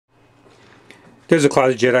There's a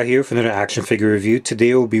Closet Jedi here for another action figure review.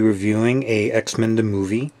 Today we'll be reviewing a X-Men the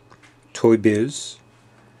Movie, Toy Biz,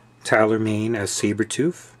 Tyler Mane as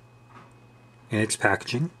Sabretooth, in its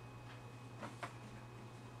packaging.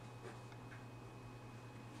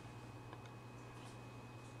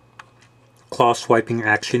 Claw swiping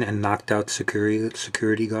action and knocked out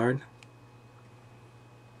security guard.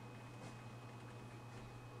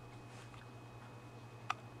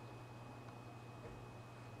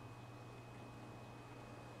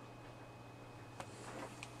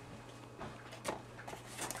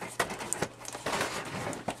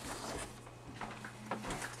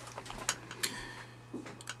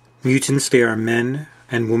 Mutants, they are men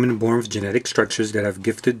and women born with genetic structures that have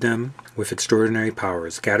gifted them with extraordinary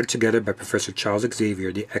powers. Gathered together by Professor Charles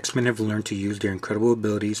Xavier, the X-Men have learned to use their incredible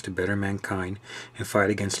abilities to better mankind and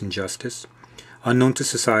fight against injustice. Unknown to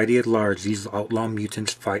society at large, these outlaw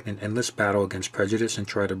mutants fight an endless battle against prejudice and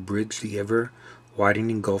try to bridge the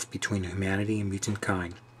ever-widening gulf between humanity and mutant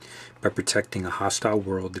kind by protecting a hostile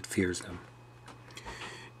world that fears them.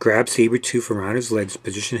 Grab Sabretooth around his legs,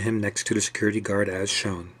 position him next to the security guard as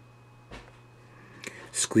shown.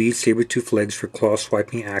 Squeeze Sabretooth's legs for claw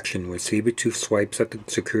swiping action. When Sabretooth swipes at the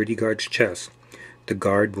security guard's chest, the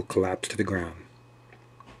guard will collapse to the ground.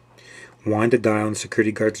 Wind the dial on the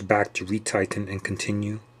security guard's back to retighten and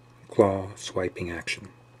continue claw swiping action.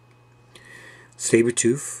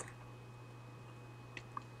 Sabretooth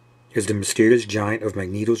is the mysterious giant of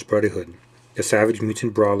Magneto's Brotherhood. The savage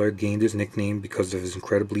mutant brawler gained his nickname because of his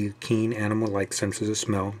incredibly keen animal-like senses of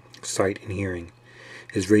smell, sight, and hearing.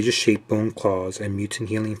 His razor-shaped bone claws and mutant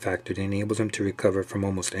healing factor that enables him to recover from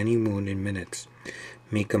almost any wound in minutes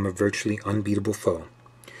make him a virtually unbeatable foe.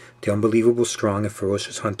 The unbelievable strong and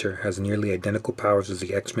ferocious hunter has nearly identical powers as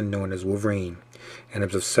the X-Men known as Wolverine, and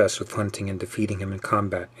is obsessed with hunting and defeating him in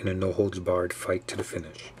combat in a no-holds-barred fight to the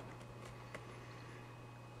finish.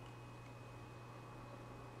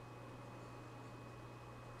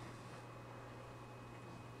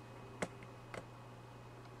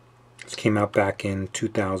 This came out back in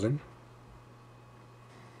 2000.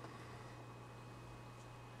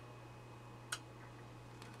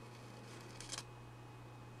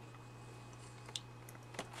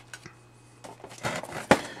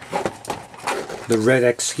 The red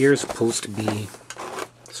X here is supposed to be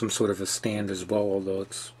some sort of a stand as well, although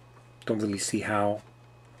it's don't really see how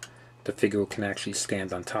the figure can actually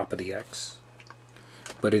stand on top of the X.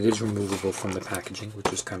 But it is removable from the packaging,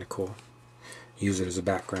 which is kind of cool. Use it as a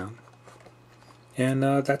background. And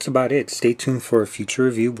that's about it. Stay tuned for a future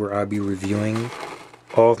review where I'll be reviewing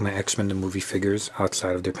all of my X-Men the Movie figures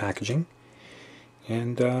outside of their packaging.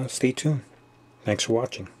 And stay tuned. Thanks for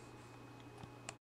watching.